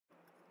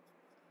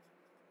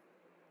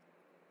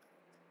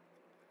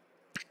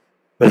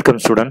Welcome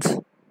students.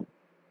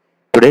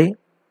 Today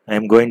I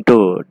am going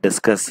to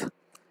discuss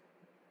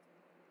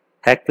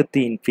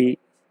HackWithInfy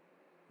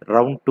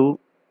Round 2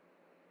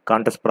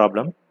 contest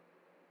problem,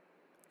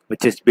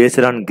 which is based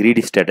on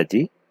greedy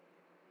strategy.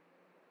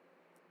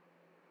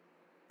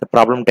 The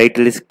problem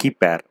title is key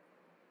pair.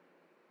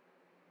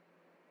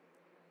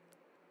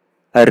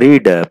 I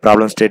read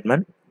problem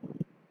statement.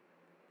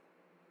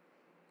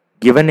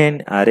 Given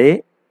an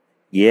array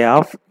A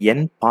of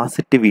n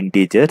positive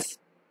integers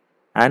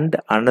and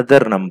another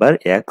number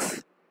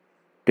x,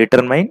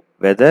 determine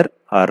whether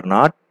or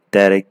not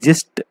there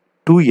exist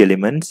two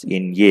elements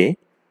in A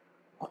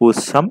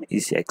whose sum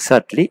is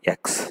exactly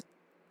x.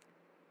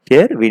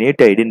 Here we need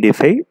to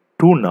identify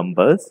two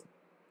numbers,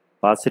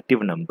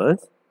 positive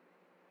numbers,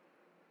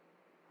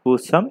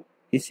 whose sum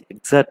is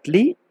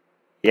exactly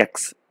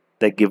x,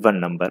 the given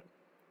number.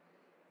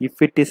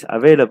 If it is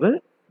available,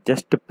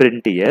 just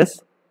print yes,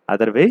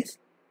 otherwise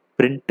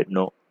print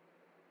no.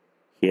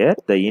 Here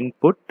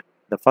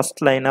the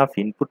first line of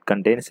input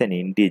contains an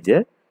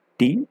integer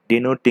t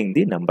denoting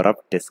the number of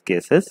test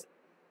cases.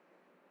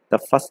 The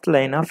first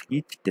line of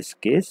each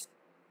test case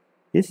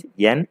is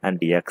n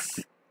and x.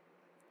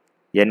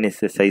 N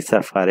is the size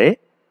of array.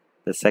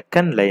 The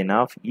second line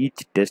of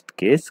each test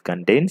case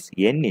contains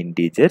n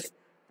integers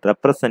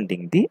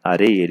representing the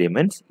array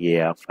elements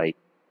A of I.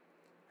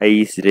 I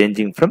is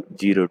ranging from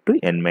 0 to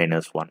n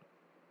minus 1.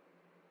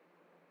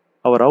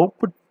 Our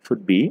output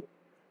should be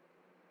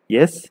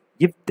yes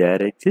if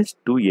there exist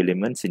two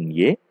elements in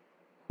A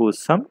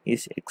whose sum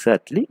is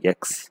exactly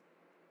x.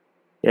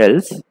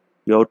 Else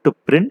you have to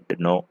print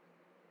no.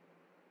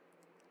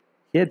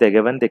 Here they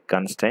given the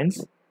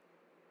constraints.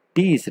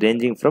 T is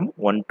ranging from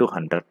 1 to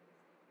 100.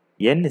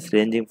 N is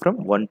ranging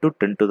from 1 to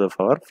 10 to the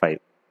power 5.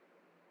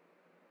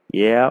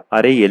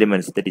 Array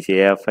elements, that is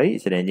A of I,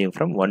 is ranging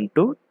from 1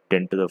 to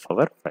 10 to the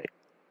power 5.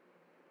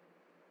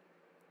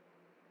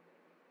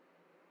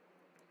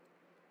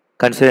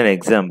 Consider an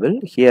example.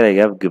 Here I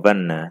have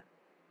given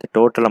the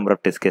total number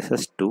of test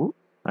cases 2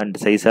 and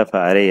size of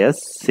array as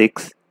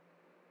 6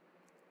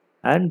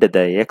 and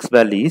the x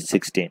value is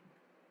 16.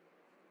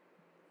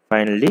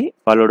 Finally,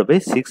 followed by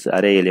 6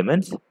 array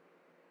elements,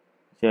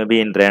 maybe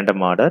in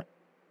random order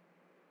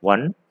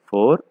 1,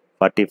 4,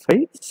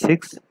 45,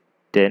 6,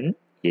 10,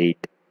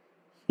 8.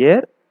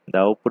 Here the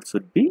output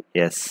should be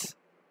yes,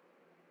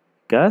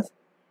 because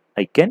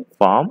I can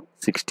form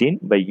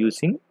 16 by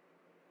using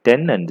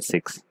 10 and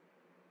 6.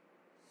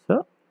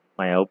 So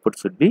my output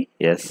should be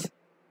yes.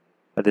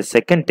 For the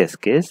second test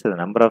case, the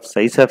number of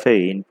size of a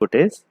input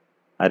is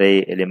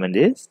array element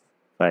is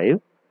 5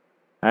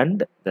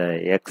 and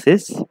the x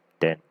is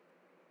 10.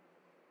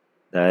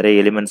 The array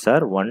elements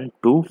are 1,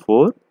 2,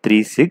 4,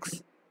 3,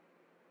 6.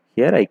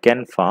 Here I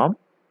can form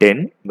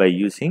 10 by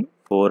using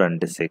 4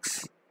 and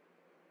 6.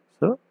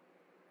 So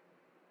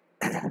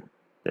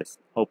this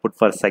output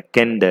for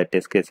second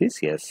test case is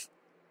yes.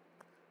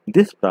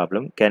 This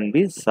problem can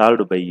be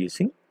solved by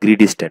using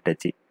greedy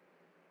strategy.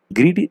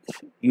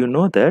 You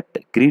know that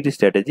greedy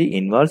strategy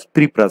involves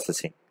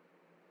pre-processing.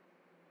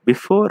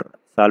 Before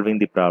solving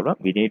the problem,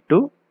 we need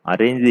to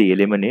arrange the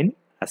element in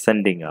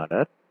ascending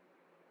order,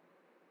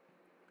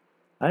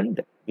 and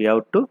we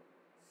have to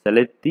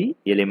select the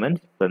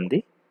elements from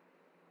the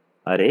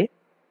array,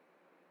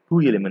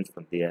 two elements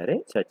from the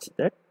array, such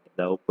that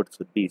the output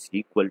should be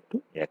equal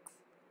to x.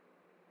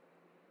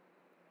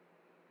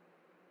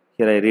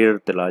 Here I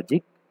read the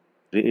logic,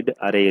 read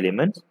array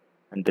elements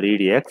and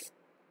read x,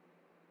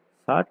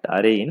 sort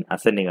array in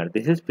ascending order.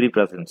 This is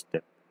pre-processing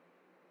step.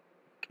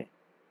 Okay.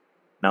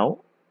 Now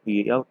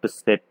we have to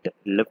set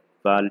left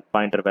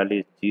pointer value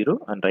is 0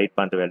 and right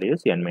pointer value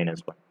is n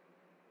minus 1.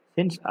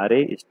 Since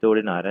array is stored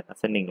in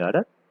ascending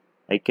order,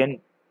 I can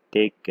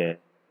take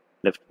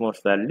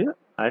leftmost value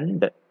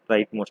and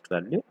rightmost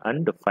value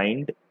and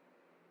find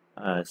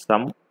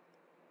sum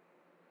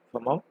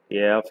of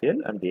A of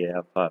L and A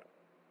of R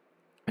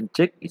and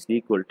check is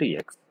equal to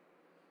x.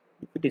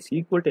 If it is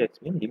equal to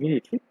x means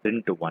immediately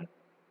print 1.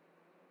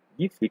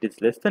 If it is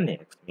less than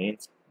x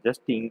means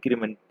just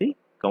increment the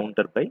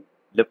counter by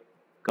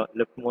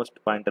leftmost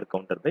pointer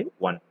counter by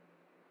 1.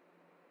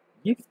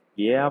 If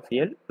A of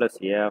L plus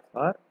A of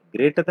R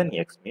greater than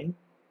x means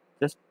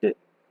just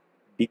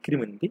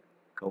decrement the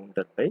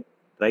counter by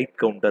right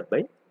counter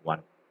by 1.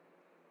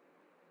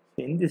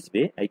 So in this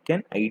way I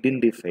can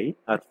identify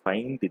or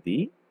find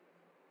the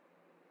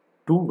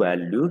two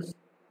values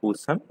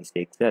whose sum is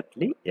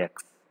exactly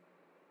x.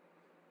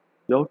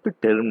 You have to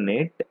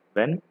terminate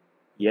when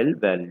L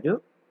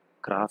value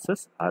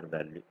crosses R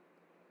value.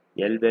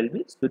 L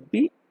value should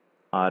be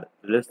R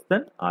less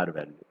than R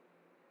value.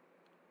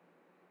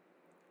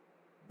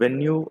 When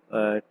you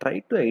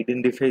try to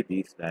identify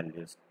these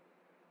values,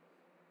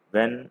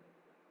 when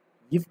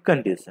if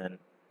condition,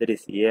 that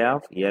is A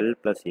of L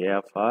plus A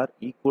of R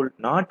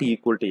not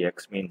equal to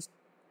x means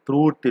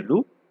throughout the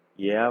loop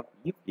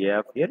if A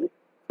of L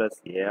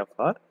plus A of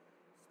R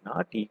is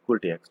not equal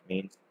to x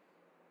means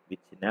which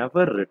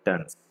never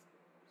returns.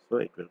 So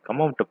it will come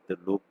out of the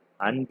loop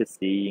and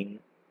saying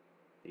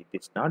it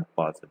is not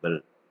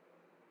possible.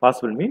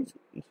 Possible means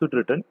you should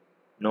return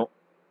no.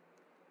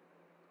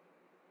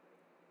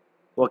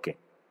 Okay,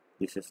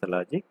 this is the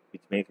logic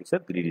which makes it a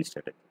greedy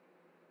strategy.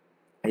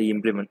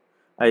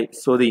 I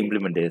show the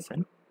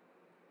implementation.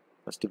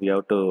 First we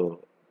have to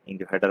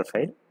into header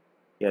file.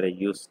 Here I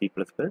use C++.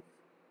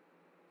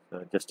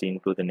 So just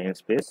include the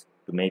namespace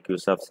to make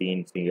use of C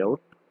in C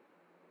out.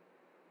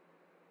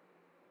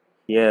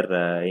 Here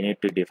I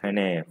need to define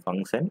a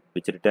function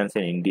which returns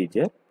an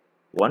integer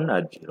 1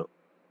 or 0.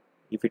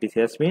 If it is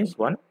yes means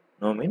 1,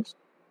 no means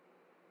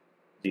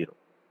 0.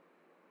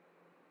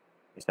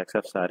 This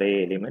accepts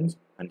array elements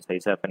and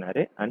size of an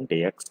array and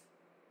x.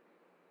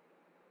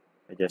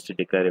 I just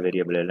declare a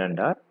variable L and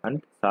R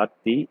and sort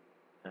the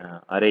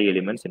array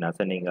elements in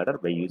ascending order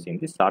by using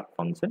the sort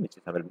function which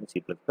is available in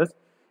C++.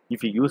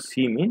 If you use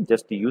C mean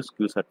just use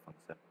qsort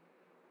function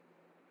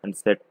and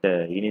set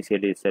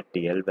initially set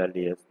L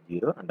value as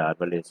 0 and R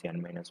value as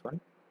n minus 1.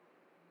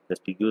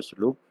 Just use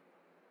loop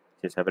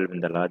which is available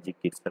in the logic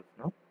itself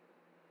now.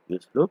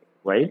 Use loop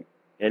while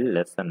L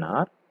less than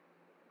R.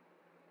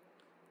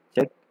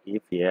 Check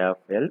if A of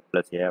L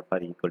plus A of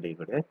R equal to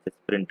S, just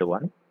print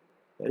 1.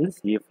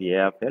 Else if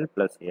A of L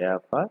plus A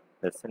of R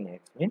less than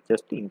X means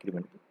just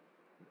increment.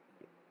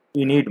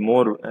 You need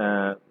more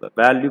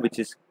value which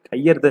is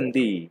higher than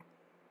the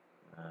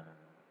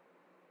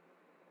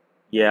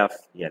A of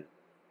L.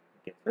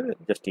 Okay, so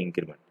just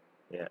increment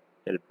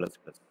L plus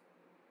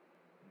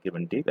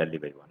increment the value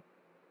by 1.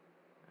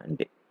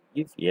 And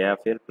if A of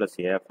L plus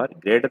A of R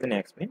greater than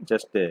X means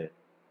just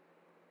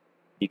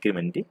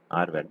decrement the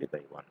R value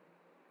by 1.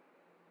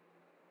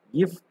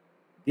 If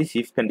this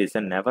if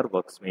condition never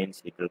works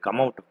means it will come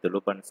out of the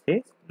loop and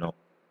says no,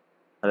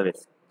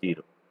 otherwise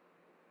 0.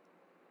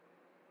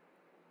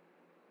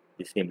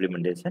 This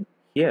implementation.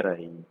 Here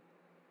I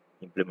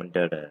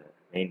implemented a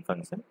main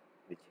function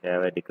which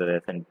have a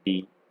declaration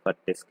T for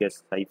test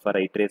case, I for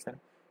iteration,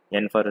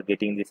 N for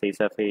getting the size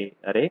of a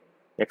array,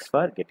 X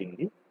for getting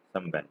the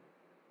sum value.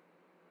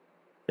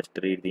 Just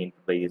read the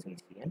input by using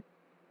Cn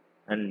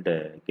and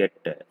get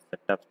set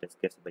of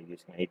test case by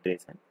using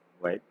iteration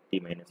while T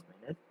minus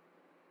minus,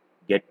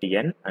 get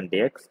N and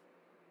X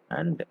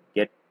and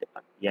get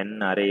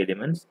N array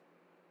elements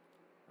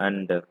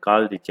and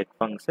call the check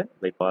function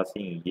by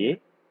passing A.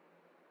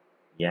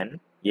 N,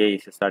 A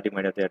is a starting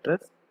point of the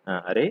address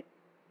array,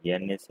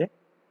 N is a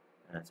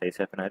size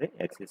of an array,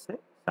 X is a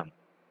sum.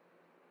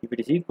 If it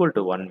is equal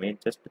to 1 means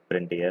just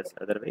print yes,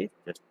 otherwise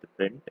just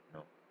print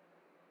no.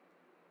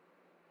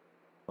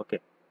 Okay,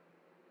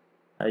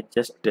 I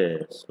just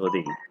show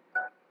the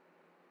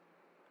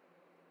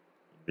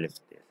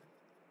implementation.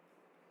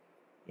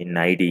 In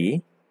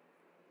IDE,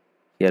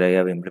 here I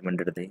have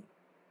implemented the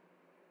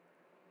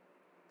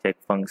check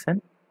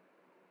function.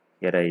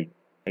 Here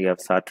I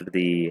have sorted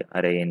the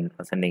array in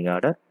ascending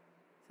order,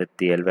 set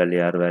the L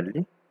value, R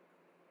value.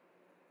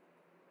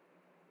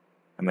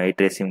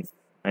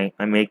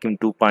 I'm making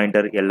 2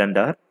 pointer L and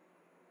R.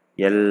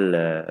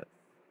 L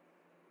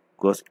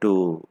goes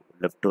to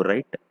left to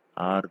right,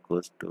 R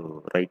goes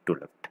to right to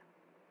left.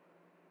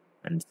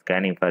 And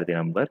scanning for the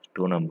number,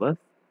 2 numbers,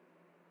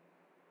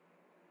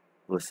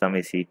 whose sum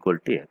is equal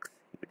to X.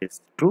 If it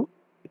is true,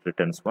 it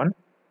returns 1.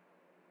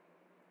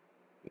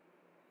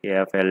 A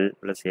of L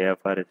plus A of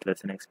R is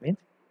less than X means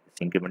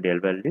increment L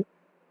value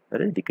or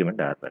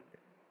decrement R value.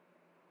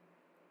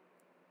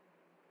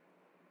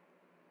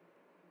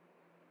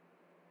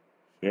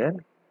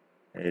 Here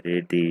I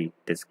read the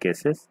test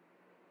cases,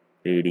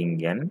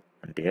 reading N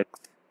and X,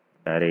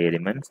 array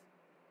elements,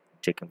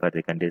 checking for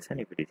the condition.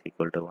 If it is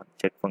equal to 1,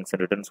 check function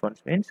returns 1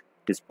 means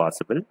it is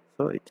possible,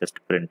 so it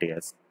just print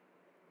yes.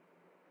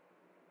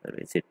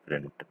 Otherwise it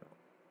print no.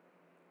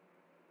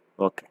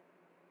 Okay,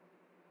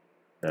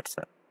 that's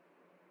all.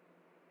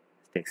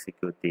 Just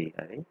execute the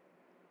array.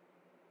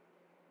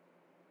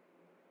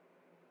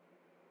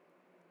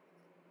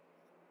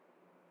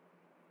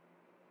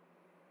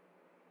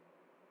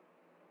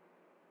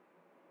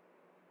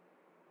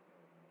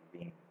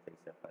 Giving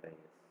size of array is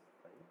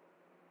 5,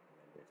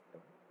 value is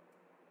 7,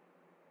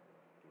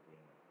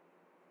 giving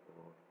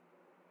 4,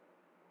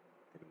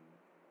 3,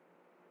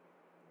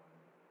 1,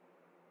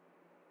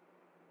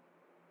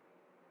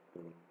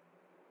 2.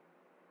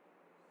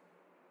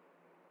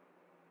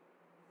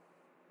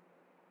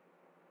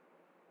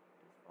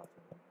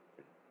 Possible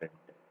print.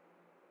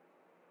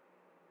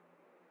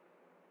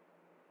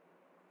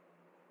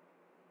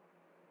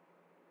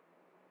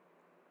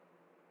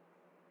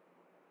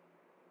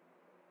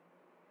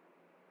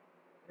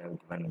 I have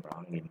given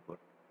wrong input.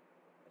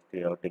 First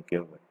you have to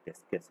give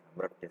test case,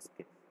 number of test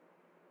cases.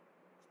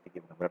 To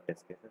give number of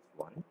test cases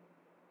 1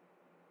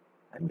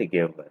 and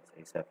give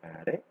size of an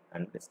array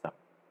and the sum.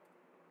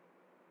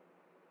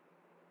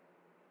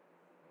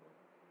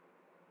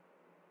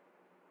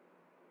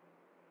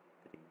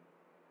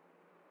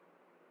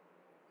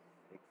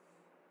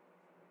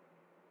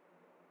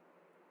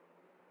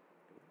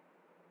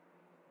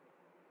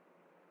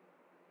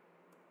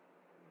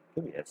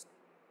 Yes,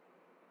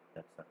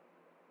 that's all.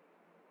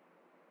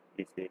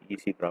 It's an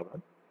easy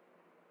problem.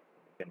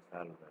 You can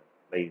solve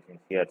by using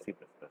C or C++.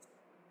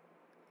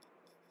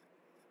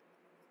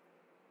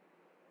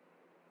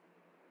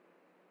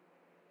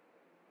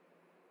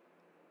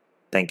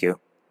 Thank you.